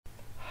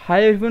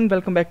Hi everyone,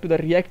 welcome back to the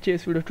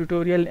Reactjs video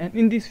tutorial, and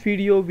in this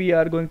video we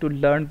are going to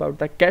learn about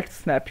the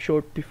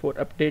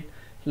getSnapshotBeforeUpdate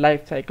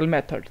lifecycle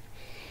methods.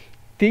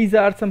 These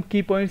are some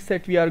key points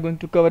that we are going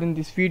to cover in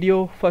this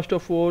video. First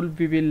of all,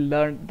 we will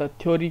learn the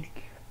theory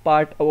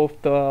part of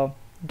the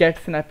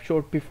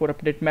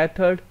getSnapshotBeforeUpdate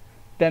method.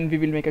 Then we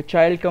will make a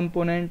child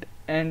component,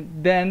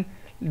 and then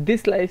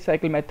this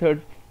lifecycle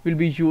method will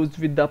be used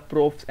with the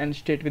props and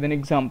state with an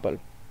example.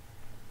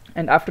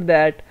 And after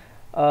that,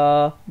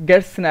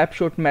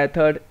 getSnapshot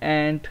method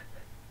and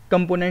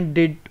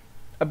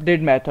componentDidupdate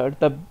method,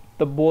 the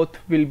both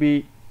will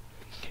be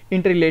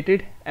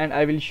interrelated, and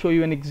I will show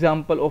you an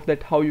example of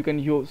that how you can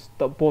use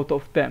the both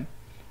of them.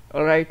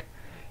 Alright,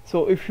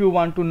 so if you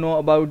want to know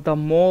about the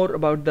more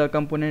about the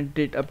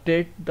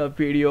componentDidupdate, the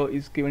video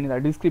is given in the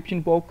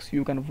description box.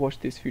 You can watch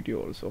this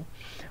video also.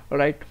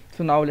 Alright,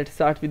 so now let's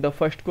start with the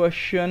first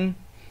question.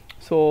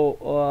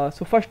 So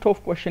first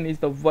off question is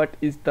what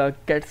is the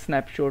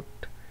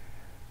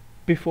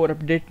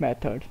getSnapshotBeforeUpdate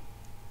method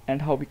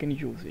and how we can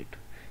use it.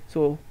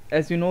 So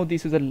as you know,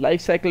 this is a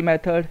lifecycle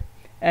method,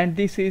 and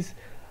this is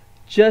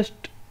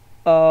just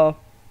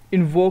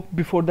invoked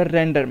before the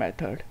render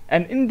method.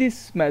 And in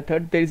this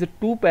method there is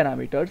two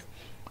parameters.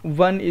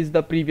 One is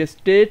the previous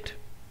state.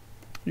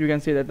 You can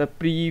say that the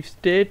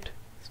pre-state,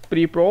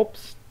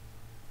 pre-props,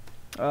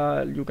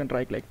 you can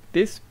write like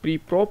this,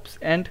 pre-props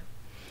and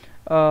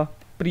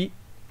pre-state.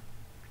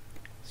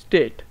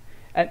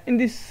 And in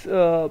this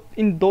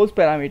in those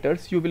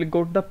parameters you will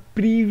go to the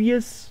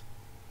previous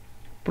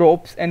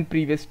props and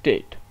previous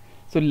state.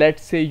 So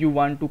let's say you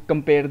want to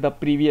compare the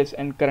previous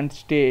and current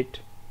state,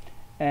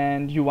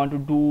 and you want to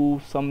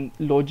do some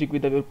logic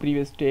with your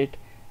previous state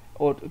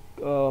or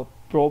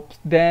props,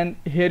 then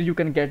here you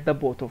can get the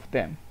both of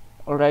them.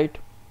 Alright,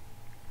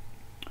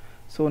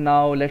 so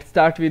now let's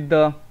start with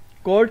the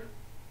code.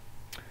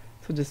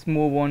 So just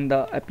move on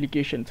the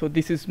application. So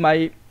this is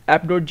my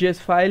app.js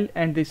file,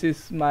 and this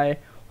is my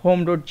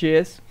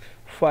home.js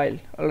file.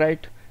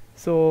 Alright,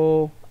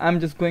 so I'm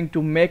just going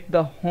to make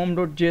the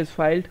home.js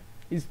file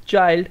is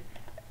child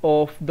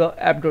of the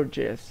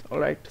app.js.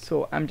 Alright,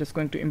 so I'm just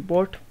going to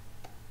import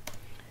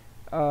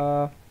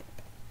home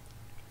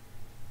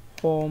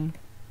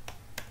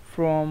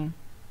from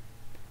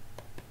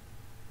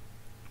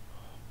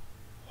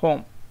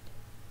home.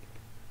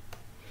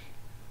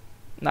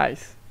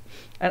 Nice.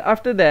 And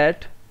after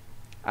that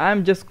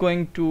I'm just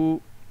going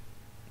to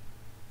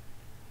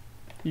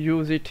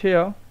use it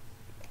here,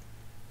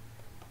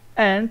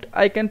 and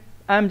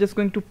I'm just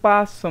going to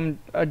pass some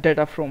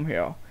data from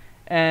here,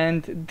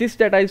 and this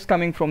data is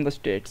coming from the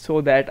state, so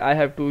that I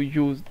have to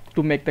use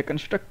to make the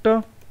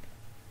constructor.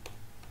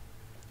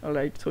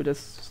 Alright, so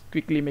just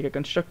quickly make a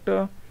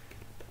constructor,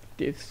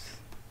 this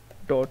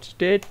dot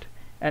state,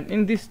 and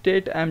in this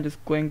state I'm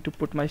just going to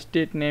put my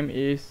state name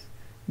is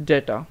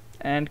data,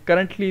 and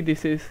currently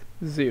this is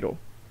 0.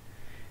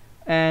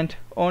 And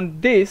on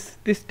this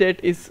state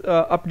is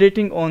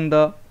updating on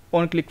the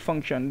onClick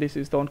function. This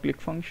is the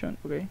onClick function.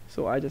 Okay,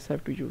 so I just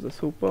have to use a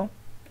super.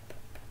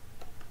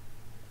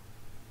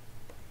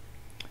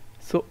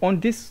 So on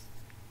this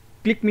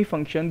click me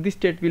function, this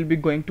state will be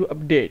going to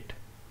update,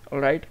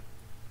 alright,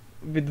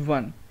 with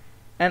 1,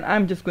 and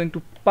I'm just going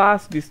to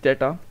pass this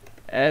data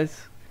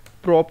as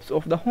props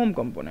of the home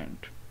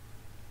component.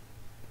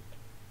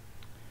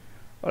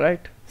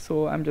 Alright,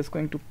 so I'm just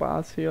going to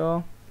pass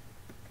here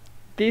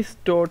this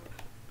dot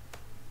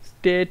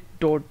state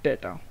dot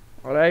data.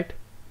 Alright,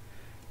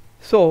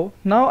 so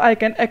now I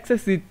can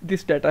access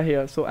this data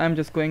here. So I'm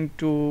just going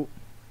to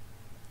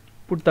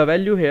put the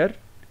value here.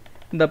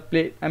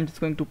 I'm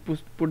just going to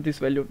put this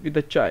value with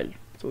the child.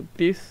 So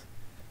this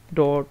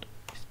dot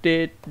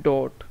state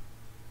dot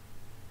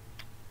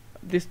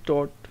this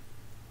dot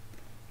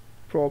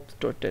props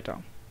dot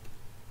data.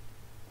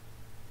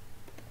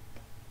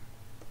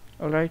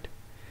 Alright,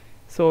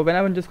 so when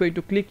I'm just going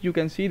to click, you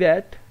can see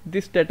that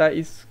this data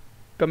is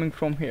coming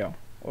from here.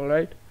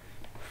 Alright,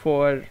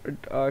 for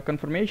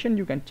confirmation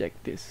you can check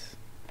this.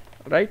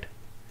 Right,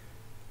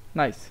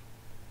 nice.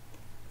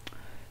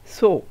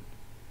 So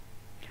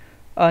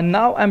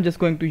now I'm just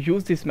going to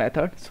use this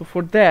method. So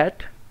for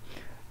that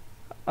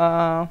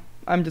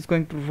I'm just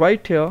going to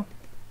write here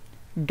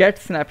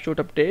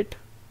getSnapshotUpdate,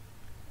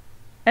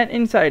 and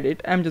inside it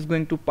I'm just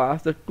going to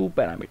pass the two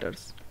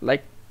parameters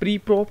like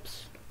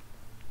pre-props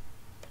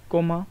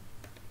comma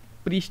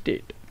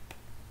pre-state.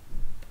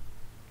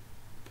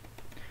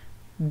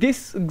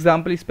 This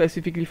example is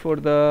specifically for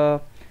the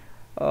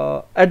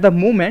at the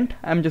moment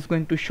I'm just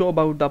going to show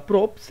about the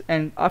props,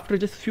 and after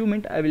just few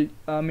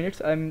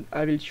minutes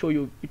I will show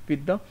you it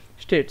with the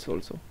states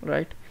also.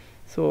 Right,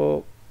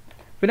 so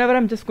whenever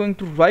I'm just going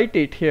to write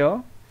it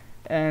here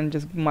and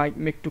just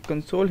make to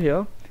console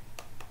here,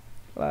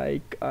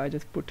 like I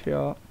just put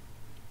here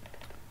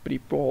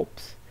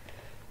pre-props,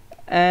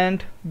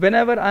 and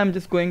whenever I'm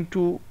just going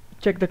to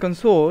check the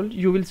console,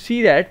 you will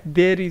see that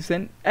there is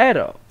an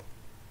error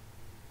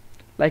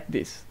like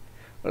this.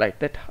 Right,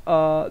 that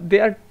they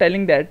are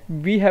telling that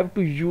we have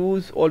to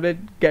use always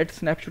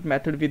getSnapshot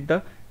method with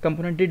the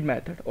componentDid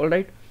method.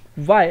 Alright,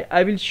 why?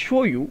 I will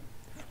show you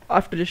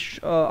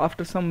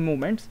after some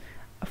moments.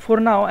 For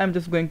now I'm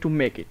just going to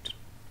make it.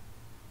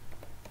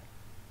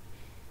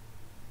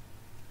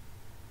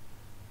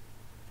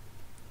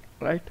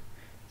 Right,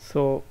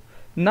 so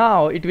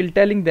now it will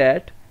telling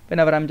that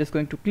whenever I'm just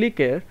going to click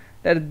here,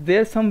 that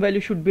there's some value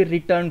should be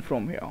returned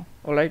from here.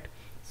 All right,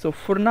 so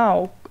for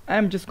now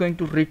I'm just going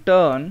to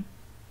return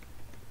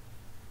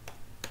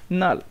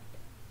null.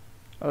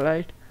 All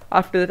right,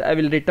 after that I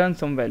will return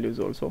some values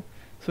also.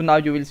 So now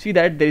you will see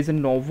that there is a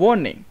no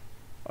warning.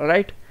 All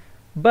right,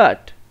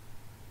 but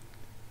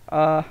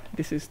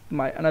this is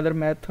my another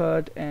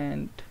method,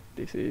 and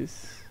this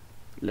is,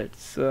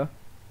 let's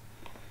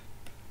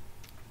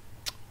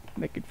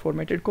make it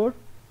formatted code.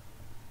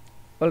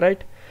 All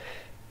right,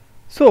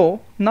 so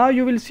now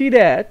you will see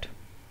that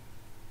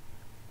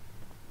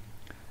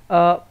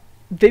there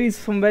is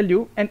some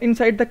value, and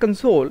inside the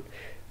console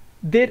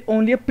there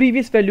only a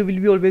previous value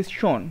will be always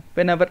shown.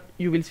 Whenever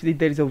you will see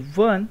there is a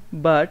 1,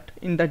 but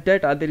in the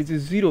data there is a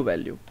 0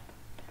 value,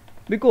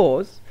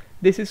 because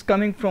this is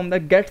coming from the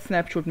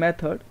getSnapshot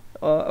method.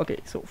 Okay,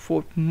 so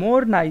for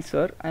more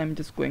nicer I am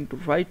just going to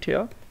write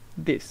here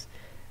this,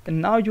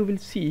 and now you will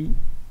see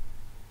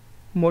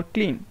more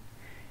clean.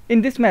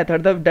 In this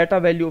method the data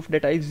value of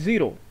data is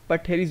 0,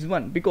 but here is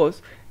 1,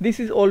 because this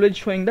is always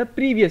showing the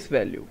previous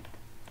value.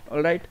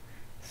 All right,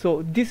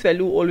 so this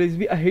value always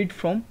be ahead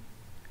from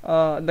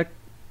the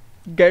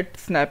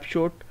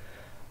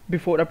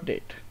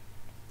getSnapshotBeforeUpdate.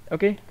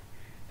 Okay,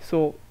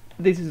 so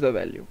this is the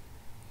value.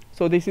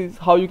 So this is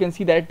how you can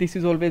see that this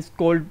is always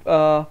called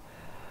the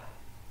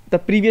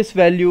previous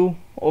value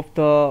of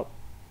the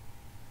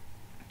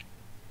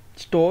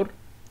store.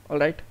 All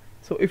right,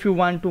 so if you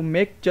want to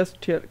make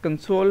just here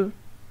console,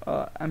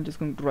 I'm just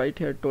going to write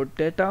here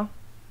 .data,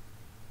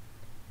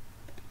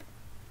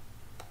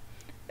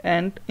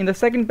 and in the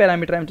second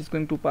parameter I'm just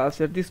going to pass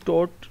here this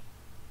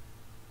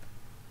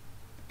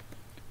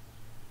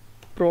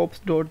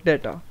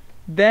props.data.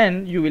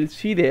 Then you will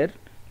see there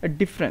a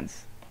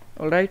difference.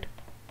 All right,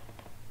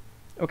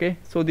 okay,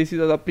 so this is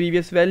the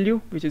previous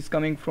value which is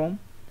coming from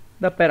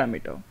the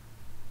parameter.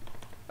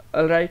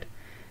 All right,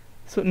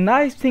 so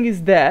nice thing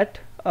is that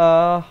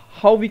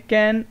how we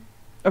can,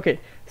 okay,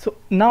 so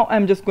now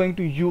I'm just going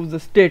to use the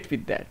state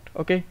with that.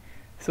 Okay,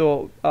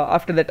 so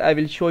after that I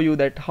will show you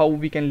that how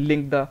we can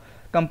link the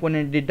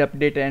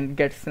componentDidupdate and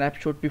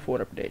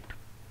getSnapshotBeforeUpdate.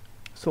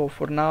 So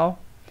for now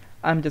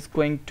I'm just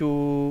going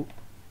to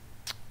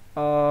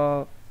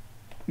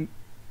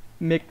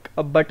make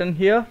a button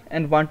here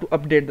and want to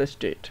update the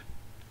state.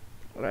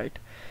 Right,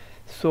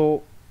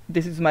 so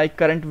this is my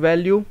current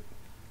value,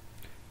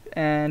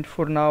 and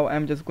for now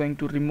I'm just going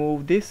to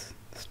remove this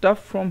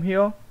stuff from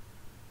here,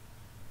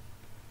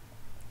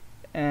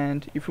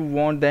 and if you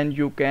want then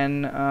you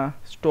can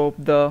stop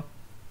the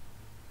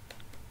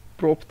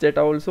props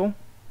data also.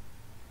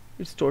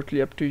 It's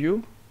totally up to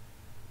you.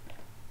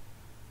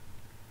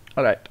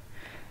 All right,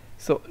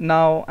 so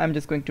now I'm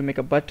just going to make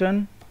a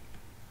button,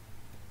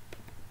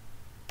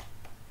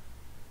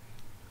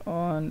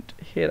 and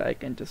here I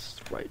can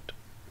just write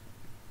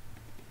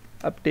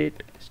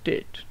update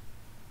state.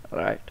 All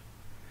right,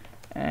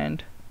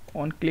 and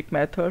on click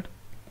method,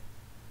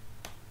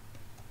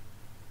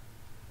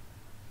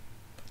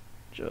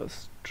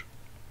 just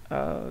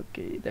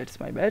okay,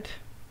 that's my bad.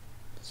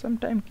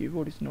 Sometimes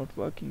keyboard is not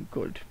working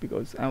good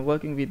because I'm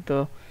working with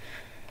the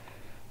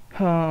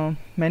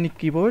many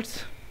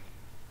keyboards.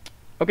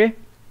 Okay,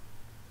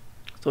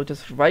 so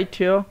just write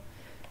here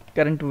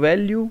current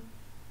value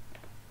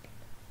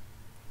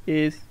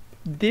is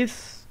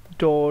this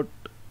dot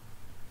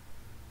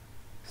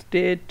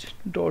state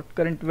dot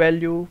current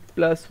value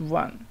plus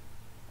 1.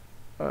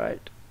 All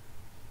right,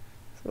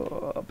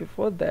 so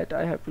before that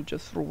I have to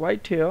just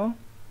write here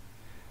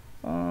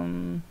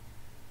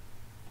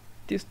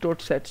this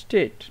dot set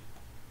state.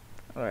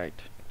 All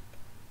right,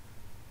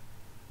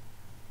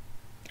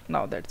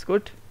 now that's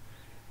good.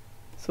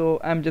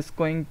 So I'm just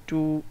going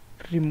to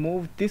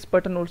remove this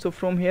button also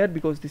from here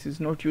because this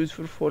is not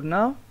useful for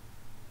now,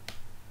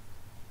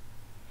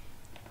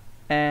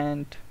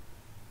 and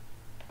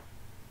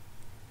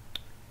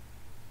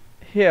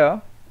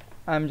here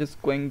I'm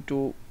just going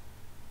to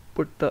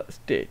put the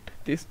state,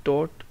 this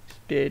dot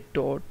state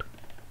dot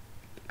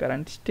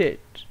current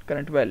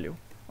value.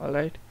 All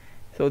right,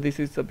 so this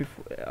is a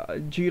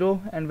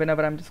 0, and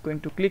whenever I'm just going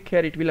to click here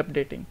it will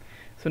updating.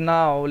 So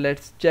now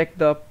let's check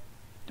the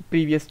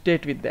previous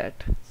state with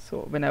that.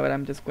 So whenever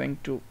I'm just going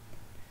to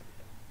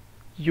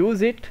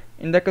use it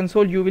in the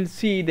console, you will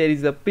see there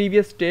is a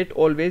previous state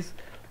always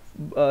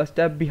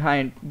step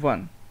behind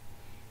 1.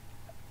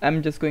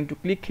 I'm just going to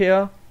click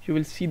here, you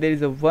will see there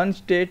is a 1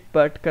 state,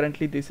 but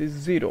currently this is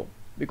 0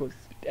 because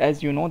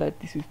as you know that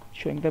this is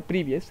showing the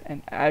previous,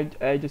 and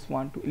I just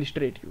want to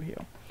illustrate you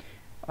here.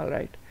 All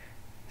right,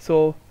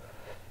 so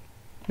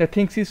the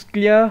things is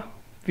clear.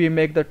 We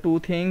make the two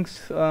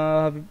things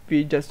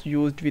we just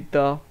used with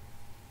the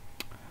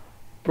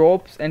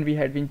props, and we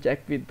had been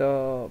checked with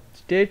the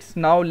states.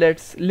 Now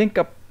let's link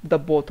up the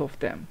both of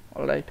them.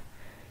 All right,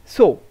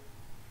 so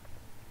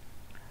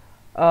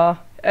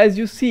as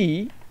you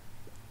see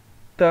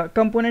the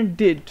component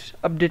did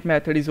update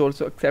method is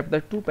also accept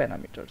the 2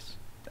 parameters.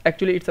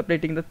 Actually it's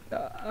updating the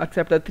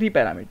accept the 3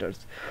 parameters,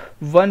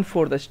 one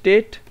for the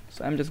state,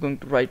 so I'm just going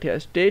to write here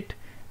state,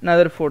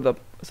 another for the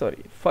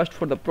first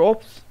for the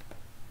props,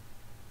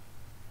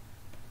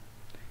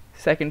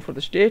 second for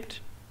the state,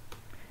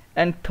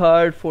 and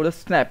third for the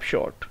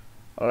snapshot.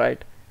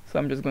 Alright, so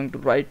I'm just going to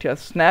write here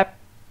snapshot.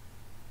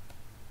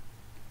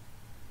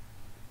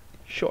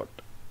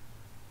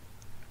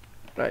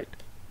 Right,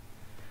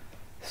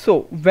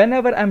 so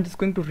whenever I'm just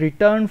going to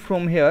return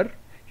from here,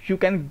 you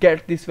can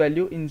get this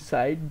value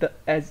inside the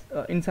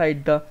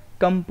inside the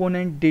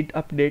component did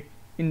update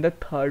in the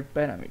third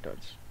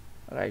parameters.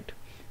 Right,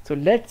 so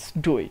let's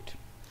do it.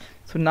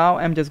 So now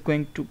I'm just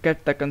going to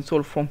get the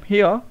console from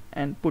here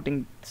and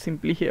putting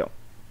simply here.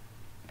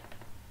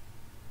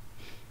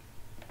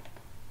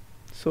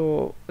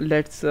 So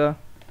let's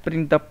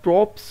print the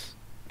props,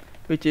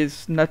 which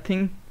is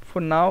nothing for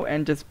now,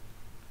 and just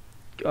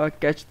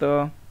catch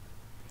the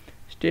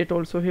state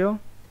also here.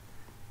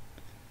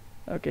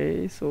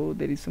 Okay, so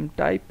there is some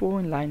typo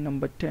in line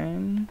number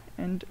 10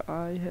 and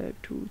I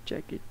have to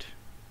check it.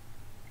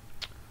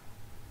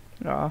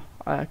 I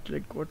actually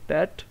got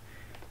that.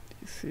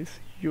 This is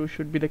you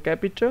should be the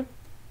capital.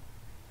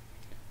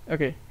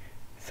 Okay,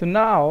 so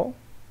now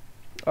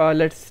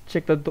let's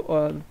check the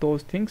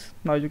those things.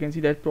 Now you can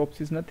see that props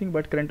is nothing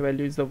but current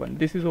value is the 1.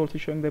 This is also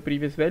showing the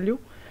previous value.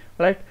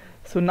 Right,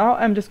 so now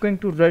I'm just going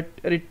to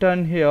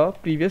return here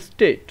previous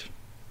state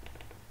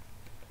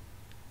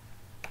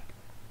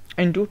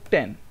into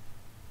 10.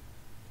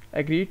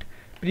 Agreed,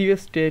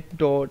 previous state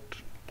dot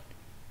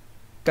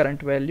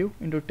current value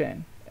into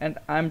 10, and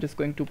I'm just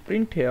going to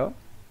print here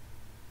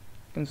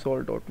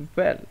console dot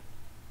val,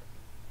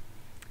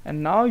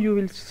 and now you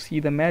will see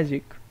the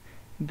magic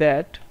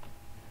that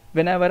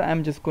whenever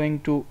I'm just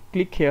going to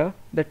click here,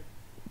 that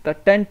the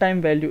 10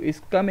 time value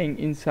is coming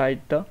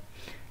inside the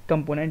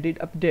component did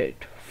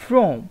update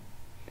from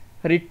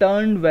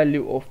returned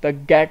value of the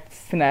get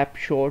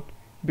snapshot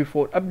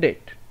before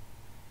update.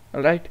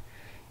 Alright,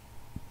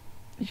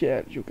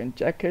 here you can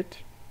check it.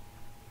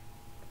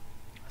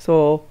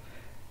 So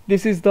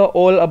this is the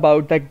all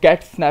about the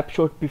get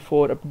snapshot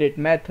before update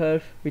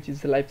method, which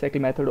is the lifecycle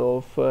method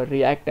of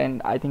React,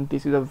 and I think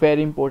this is a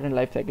very important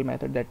lifecycle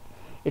method that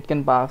it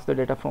can pass the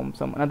data from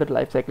some another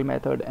lifecycle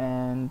method,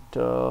 and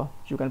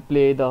you can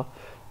play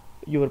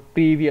your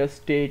previous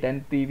state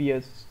and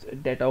previous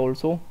data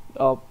also,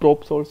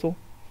 props also.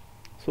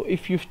 So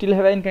if you still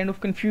have any kind of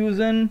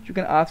confusion, you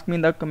can ask me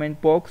in the comment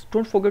box.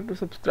 Don't forget to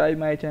subscribe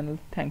my channel.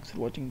 Thanks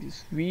for watching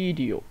this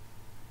video.